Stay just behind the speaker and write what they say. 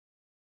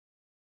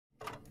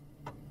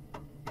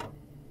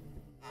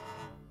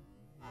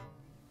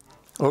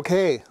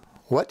Okay,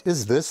 what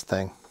is this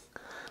thing?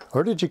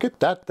 Where did you get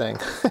that thing?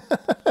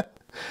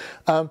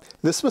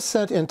 This was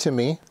sent in to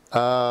me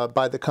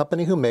by the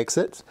company who makes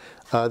it.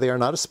 They are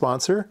not a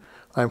sponsor.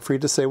 I'm free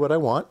to say what I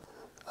want,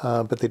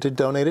 but they did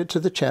donate it to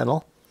the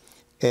channel.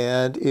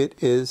 And it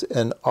is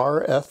an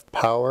RF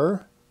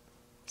Power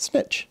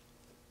Snitch.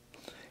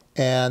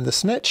 And the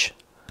snitch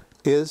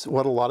is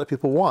what a lot of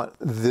people want.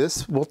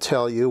 This will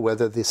tell you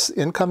whether this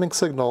incoming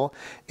signal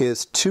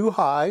is too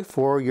high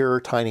for your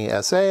tiny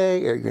SA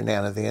or your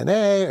nano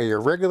VNA or your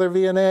regular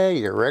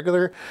VNA, your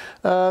regular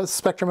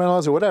spectrum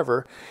analyzer, or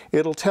whatever.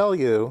 It'll tell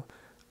you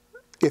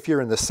if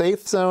you're in the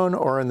safe zone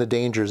or in the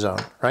danger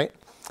zone, right?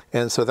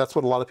 And so that's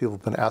what a lot of people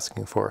have been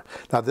asking for.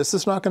 Now, this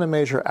is not going to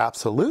measure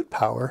absolute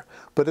power,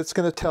 but it's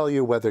going to tell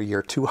you whether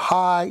you're too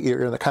high,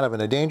 you're in kind of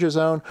in a danger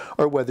zone,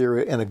 or whether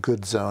you're in a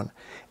good zone.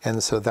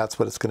 And so that's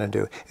what it's going to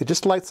do. It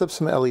just lights up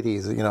some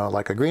LEDs, you know,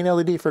 like a green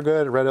LED for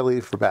good, a red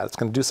LED for bad. It's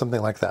going to do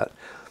something like that.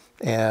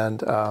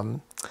 And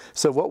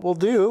so what we'll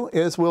do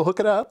is we'll hook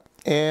it up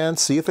and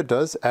see if it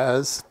does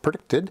as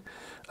predicted.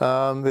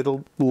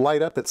 It'll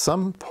light up at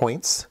some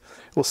points.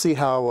 We'll see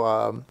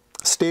how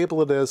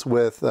stable it is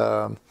with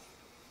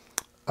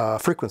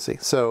frequency.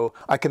 So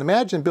I can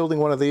imagine building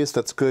one of these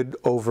that's good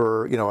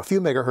over, you know, a few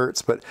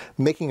megahertz, but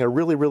making a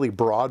really, really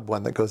broad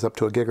one that goes up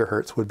to a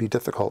gigahertz would be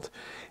difficult.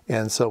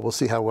 And so we'll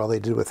see how well they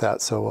do with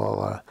that. So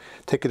I'll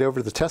take it over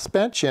to the test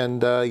bench,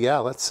 and yeah,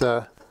 let's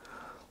turn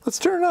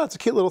it on. It's a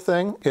cute little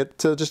thing.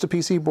 It's just a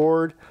PC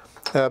board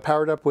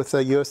powered up with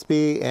a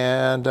USB,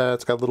 and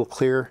it's got a little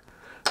clear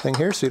thing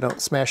here so you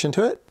don't smash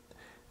into it.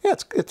 Yeah,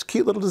 it's a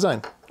cute little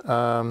design.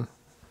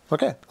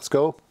 Okay, let's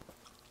go.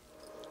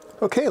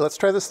 Okay, let's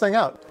try this thing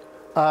out.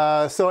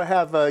 So I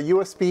have a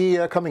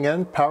USB coming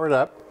in, powered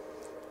up.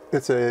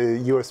 It's a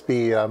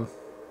USB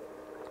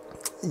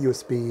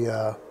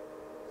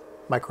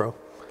micro.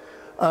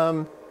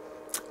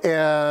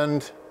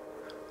 And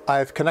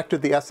I've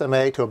connected the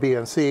SMA to a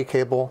BNC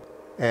cable,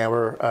 and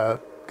we're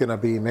going to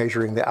be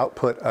measuring the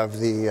output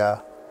of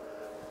the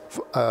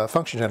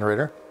function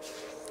generator.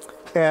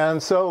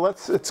 And so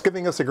it's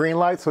giving us a green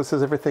light, so it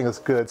says everything is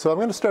good. So I'm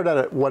going to start out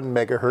at 1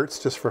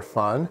 megahertz just for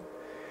fun.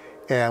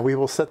 And we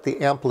will set the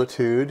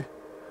amplitude.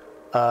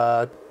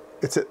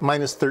 It's at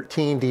minus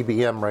 13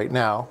 dBm right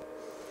now.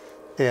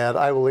 And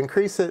I will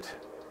increase it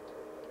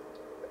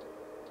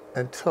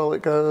until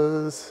it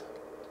goes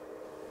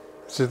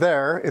to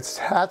there.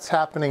 That's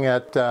happening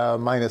at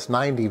minus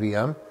 9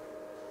 dBm.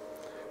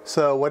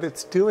 So what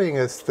it's doing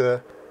is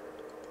the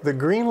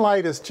green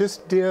light is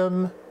just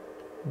dim,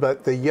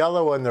 but the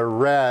yellow and the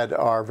red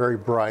are very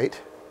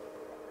bright.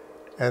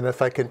 And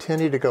if I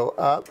continue to go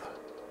up,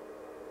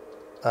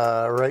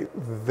 right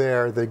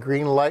there, the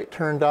green light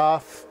turned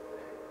off,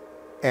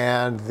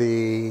 and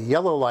the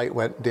yellow light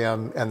went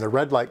dim, and the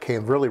red light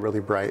came really, really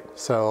bright.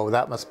 So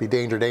that must be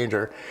danger,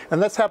 danger.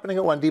 And that's happening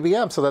at 1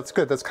 dBm, so that's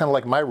good. That's kind of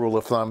like my rule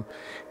of thumb.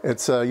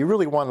 It's you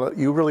really want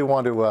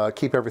to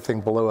keep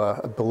everything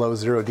below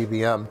 0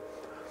 dBm.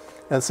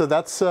 And so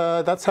that's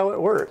how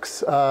it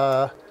works.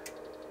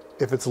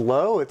 If it's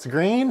low, it's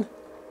green,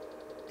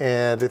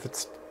 and if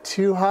it's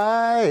too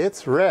high,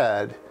 it's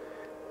red.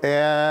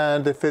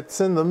 And if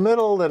it's in the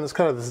middle, then it's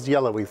kind of this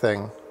yellowy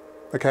thing.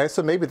 Okay,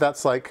 so maybe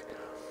that's like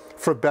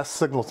for best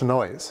signal to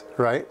noise,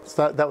 right?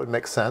 So that would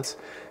make sense.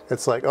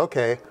 It's like,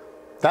 okay,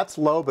 that's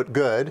low but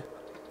good.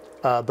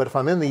 But if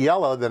I'm in the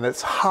yellow, then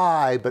it's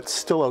high but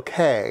still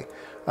okay.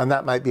 And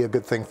that might be a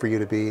good thing for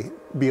you to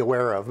be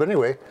aware of. But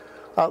anyway,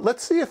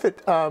 let's see if it,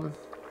 what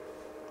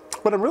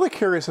I'm really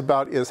curious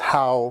about is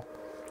how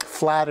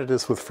flat it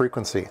is with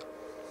frequency.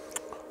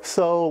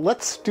 So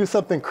let's do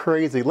something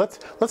crazy.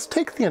 Let's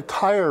take the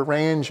entire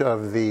range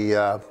of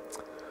the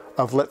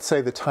let's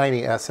say the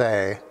tiny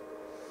SA,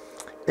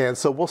 and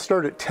so we'll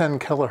start at 10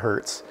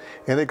 kilohertz,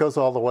 and it goes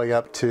all the way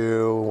up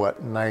to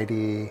what,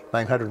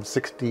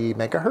 960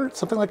 megahertz,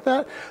 something like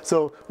that.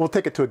 So we'll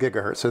take it to a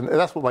gigahertz, and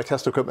that's what my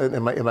test equipment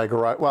in my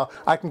garage. Well,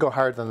 I can go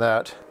higher than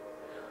that.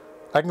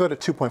 I can go to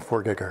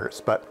 2.4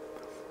 gigahertz, but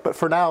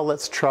for now,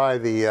 let's try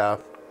the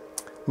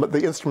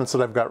instruments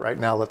that I've got right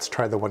now. Let's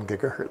try the 1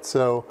 gigahertz.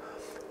 So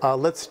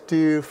let's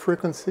do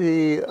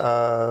frequency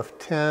of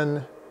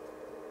 10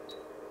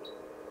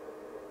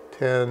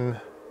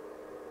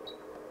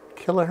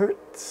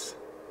 kilohertz,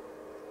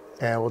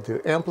 and we'll do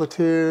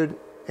amplitude,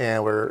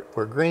 and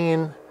we're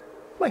green.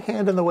 My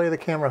hand in the way of the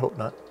camera, hope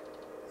not.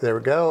 There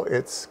we go.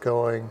 It's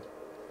going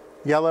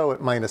yellow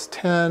at minus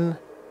 10,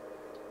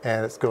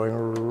 and it's going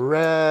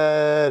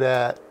red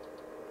at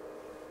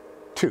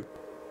 2.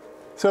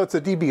 So it's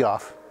a dB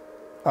off.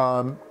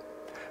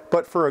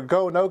 But for a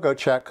go, no-go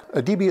check,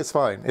 a dB is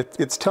fine.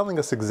 It's telling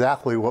us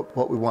exactly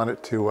what we want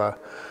it to,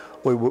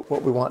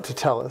 what we want to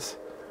tell us.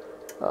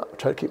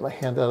 Try to keep my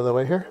hand out of the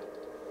way here.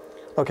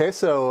 Okay,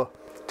 so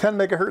 10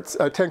 megahertz,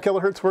 10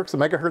 kilohertz works, a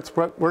megahertz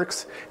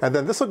works, and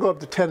then this will go up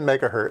to 10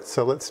 megahertz.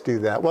 So let's do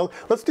that. Well,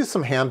 let's do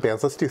some ham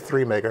bands. Let's do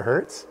 3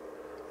 megahertz.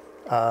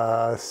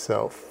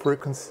 So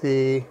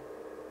frequency,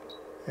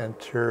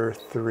 enter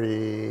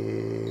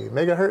 3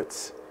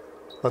 megahertz.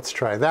 Let's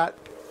try that.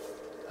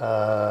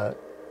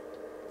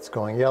 It's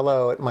going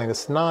yellow at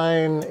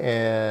 -9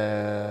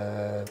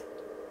 and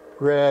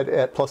red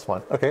at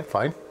 +1. Okay,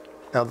 fine.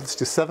 Now let's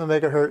do 7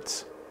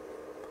 megahertz.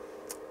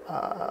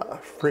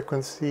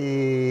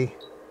 Frequency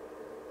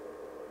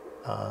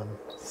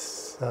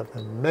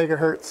 7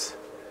 megahertz.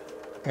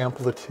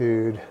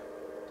 Amplitude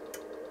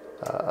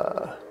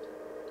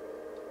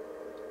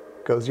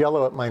goes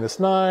yellow at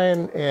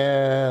 -9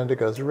 and it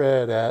goes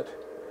red at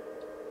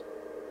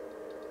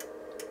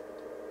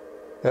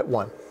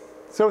 1.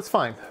 So it's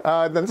fine.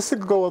 Then this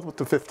will go with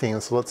the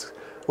 15. So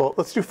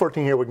let's do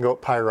 14 here. We can go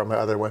with Pyro on my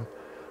other one.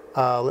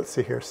 Let's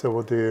see here. So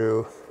we'll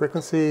do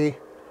frequency.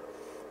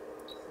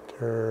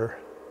 Enter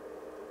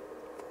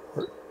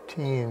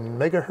 14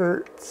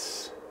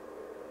 megahertz.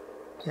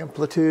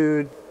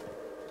 Amplitude.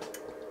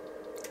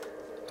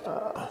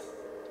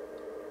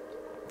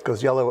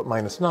 Goes yellow at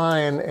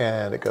 -9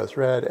 and it goes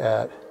red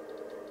at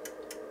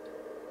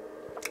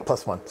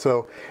 +1.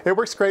 So it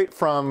works great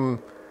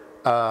from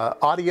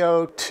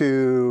audio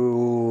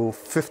to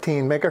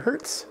 15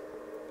 megahertz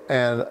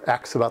and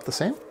acts about the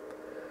same.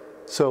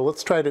 So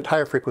let's try it at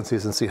higher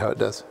frequencies and see how it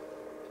does.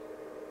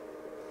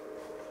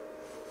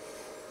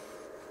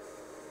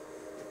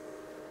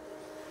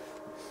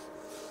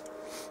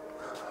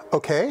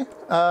 Okay,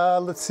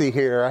 let's see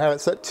here. I have it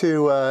set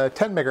to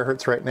 10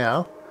 megahertz right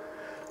now.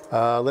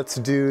 Let's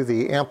do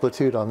the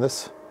amplitude on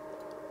this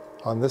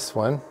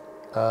one.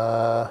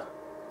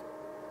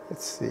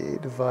 Let's see,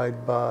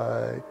 divide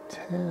by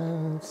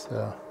 10,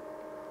 so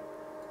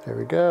there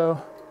we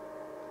go.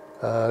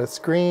 It's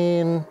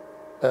green,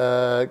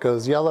 it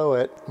goes yellow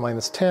at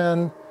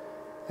 -10,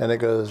 and it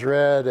goes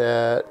red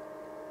at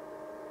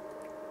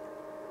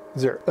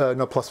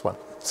 +1.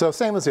 So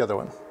same as the other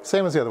one,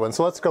 So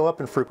let's go up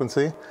in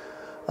frequency.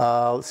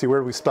 Let's see, where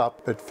do we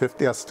stop at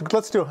 50? Yes,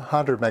 let's do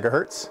 100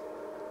 megahertz.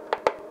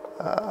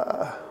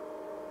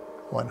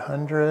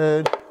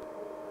 100.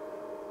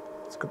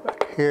 Let's go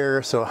back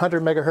here. So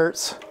 100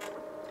 megahertz.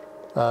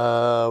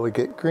 We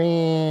get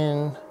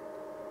green.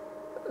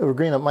 We're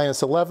green at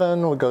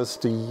 -11. It goes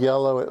to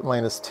yellow at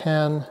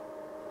 -10.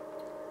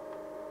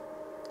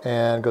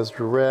 And goes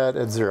to red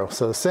at 0.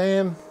 So the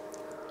same.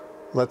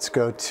 Let's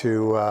go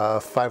to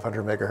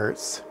 500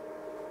 megahertz.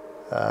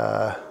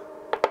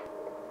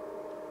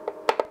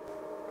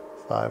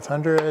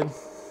 500.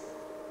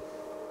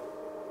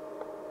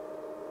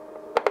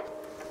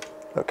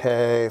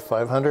 Okay,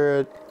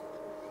 500.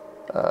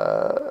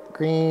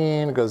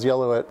 Green goes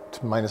yellow at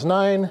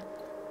 -9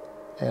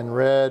 and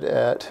red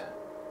at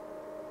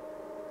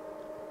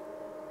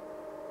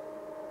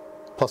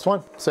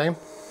 +1. Same.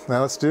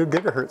 Now let's do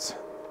gigahertz.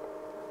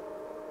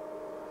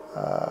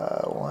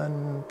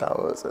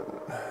 1000.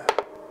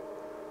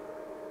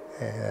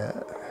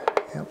 And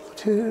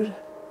amplitude.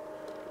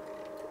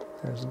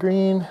 There's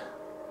green.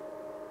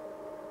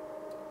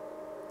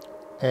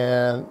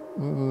 And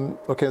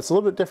okay, it's a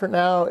little bit different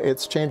now.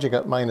 It's changing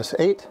at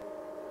 -8.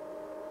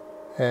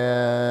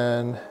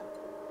 And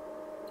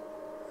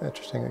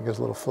interesting, it gives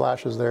little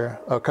flashes there.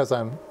 Oh, because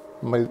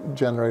my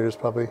generator's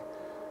probably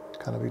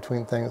kind of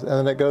between things. And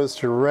then it goes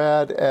to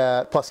red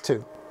at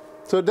 +2.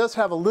 So it does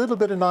have a little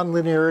bit of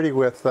nonlinearity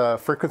with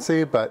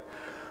frequency, but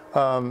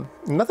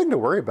nothing to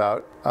worry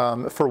about.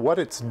 For what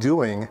it's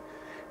doing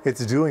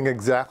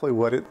exactly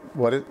what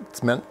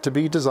it's meant to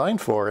be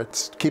designed for.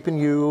 It's keeping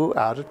you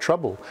out of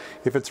trouble.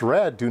 If it's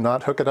red, do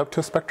not hook it up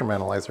to a spectrum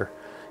analyzer.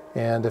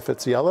 And if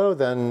it's yellow,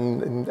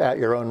 then at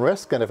your own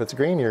risk. And if it's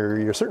green,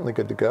 you're certainly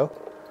good to go.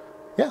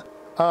 Yeah.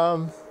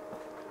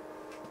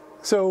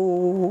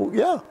 So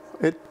yeah,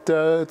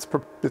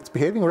 it's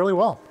behaving really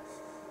well.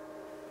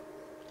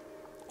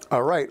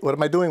 All right, what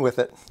am I doing with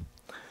it?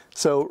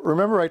 So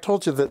remember I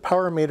told you that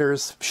power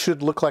meters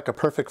should look like a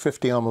perfect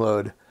 50 ohm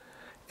load.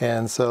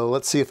 And so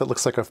let's see if it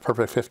looks like a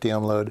perfect 50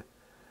 ohm load.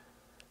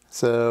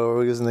 So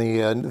we're using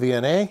the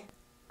VNA,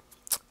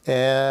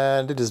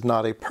 and it is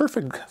not a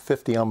perfect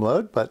 50 ohm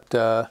load, but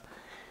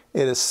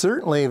it is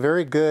certainly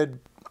very good.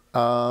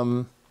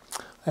 I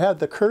have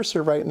the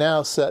cursor right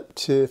now set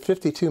to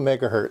 52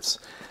 megahertz.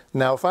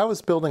 Now, if I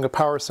was building a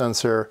power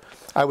sensor,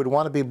 I would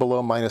want to be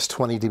below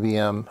 -20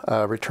 dBm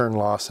return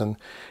loss, and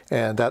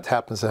that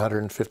happens at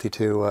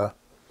 152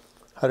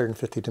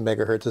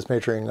 megahertz. It's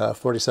measuring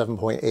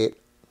 47.8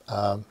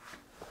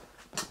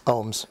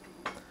 ohms.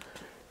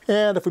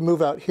 And if we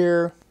move out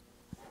here,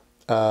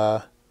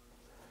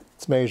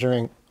 it's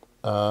measuring,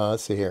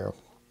 let's see here,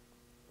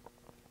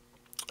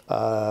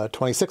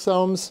 26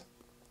 ohms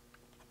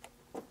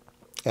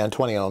and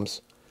 20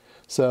 ohms.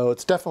 So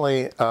it's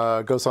definitely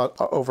goes on,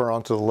 over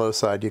onto the low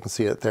side. You can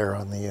see it there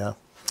on the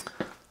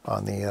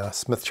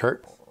Smith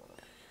chart.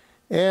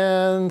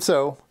 And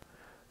so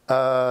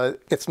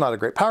it's not a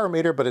great power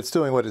meter, but it's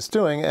doing what it's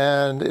doing,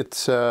 and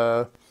it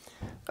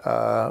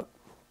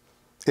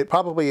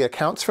probably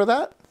accounts for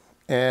that,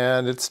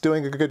 and it's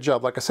doing a good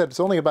job. Like I said, it's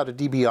only about a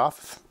dB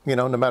off,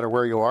 no matter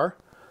where you are.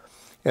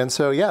 And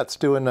so yeah, it's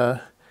doing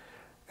a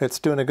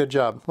good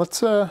job.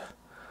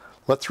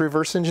 Let's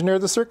reverse engineer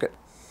the circuit.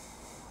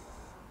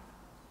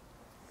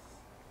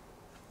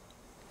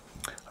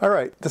 All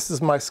right, this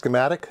is my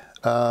schematic.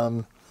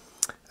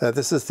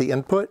 This is the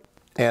input,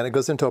 and it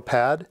goes into a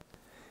pad,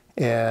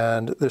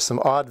 and there's some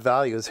odd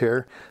values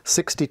here,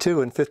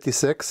 62 and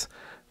 56,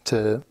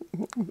 to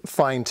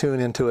fine tune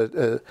into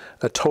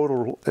a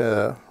total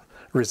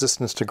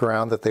resistance to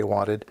ground that they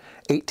wanted.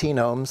 18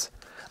 ohms,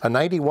 a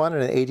 91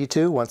 and an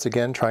 82, once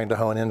again trying to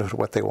hone into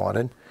what they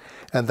wanted.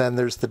 And then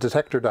there's the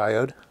detector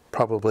diode,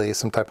 probably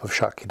some type of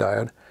Schottky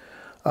diode.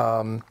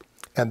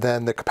 And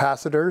then the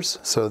capacitors,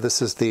 so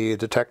this is the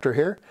detector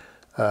here,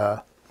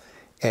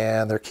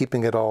 and they're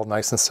keeping it all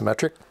nice and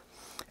symmetric.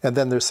 And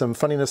then there's some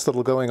funniness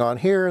little going on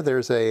here.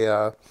 There's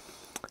an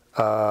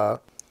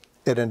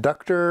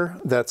inductor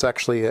that's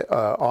actually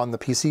on the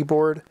PC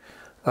board,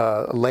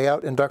 a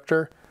layout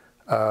inductor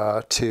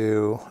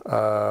to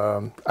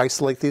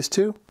isolate these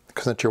two,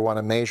 because you want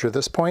to measure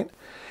this point.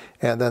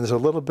 And then there's a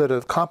little bit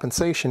of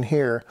compensation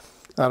here.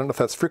 I don't know if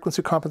that's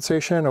frequency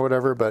compensation or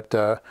whatever, but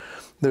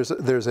there's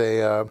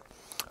a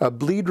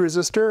bleed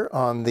resistor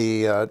on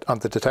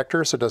the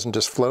detector, so it doesn't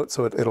just float,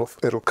 so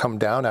it'll come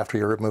down after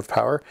you remove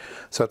power.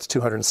 So that's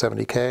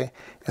 270K,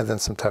 and then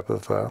some type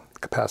of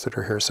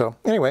capacitor here. So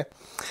anyway,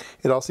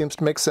 it all seems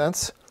to make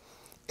sense,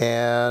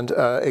 and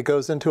it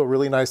goes into a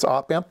really nice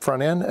op amp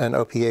front end, an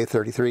OPA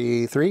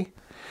 33E3,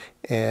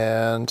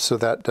 and so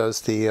that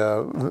does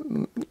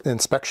the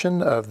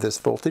inspection of this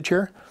voltage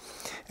here,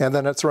 and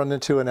then it's run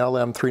into an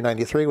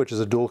LM393, which is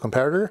a dual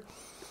comparator.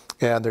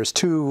 And there's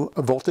two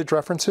voltage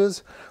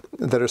references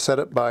that are set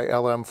up by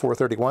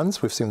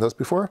LM431s. We've seen those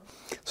before.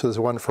 So there's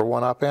one for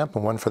one op amp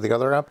and one for the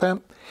other op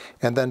amp.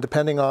 And then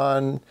depending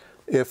on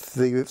if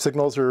the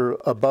signals are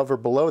above or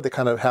below, they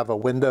kind of have a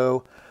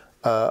window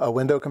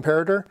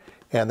comparator,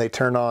 and they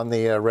turn on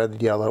the red,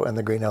 yellow, and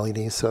the green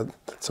LEDs. So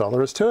that's all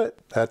there is to it.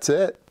 That's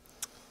it.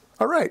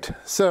 All right.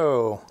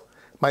 So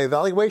my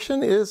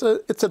evaluation is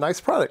it's a nice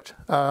product.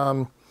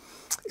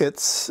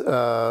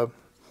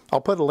 I'll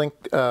put a link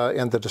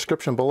in the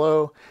description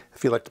below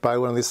if you'd like to buy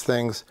one of these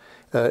things.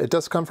 It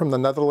does come from the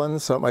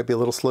Netherlands, so it might be a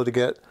little slow to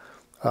get.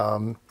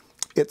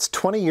 It's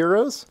 20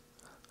 euros,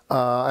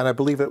 and I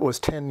believe it was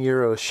 10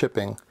 euros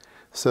shipping.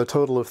 So a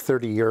total of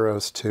 30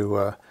 euros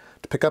to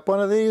pick up one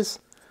of these.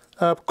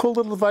 Cool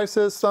little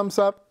devices, thumbs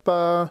up.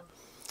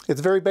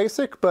 It's very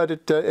basic, but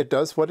it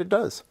does what it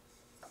does.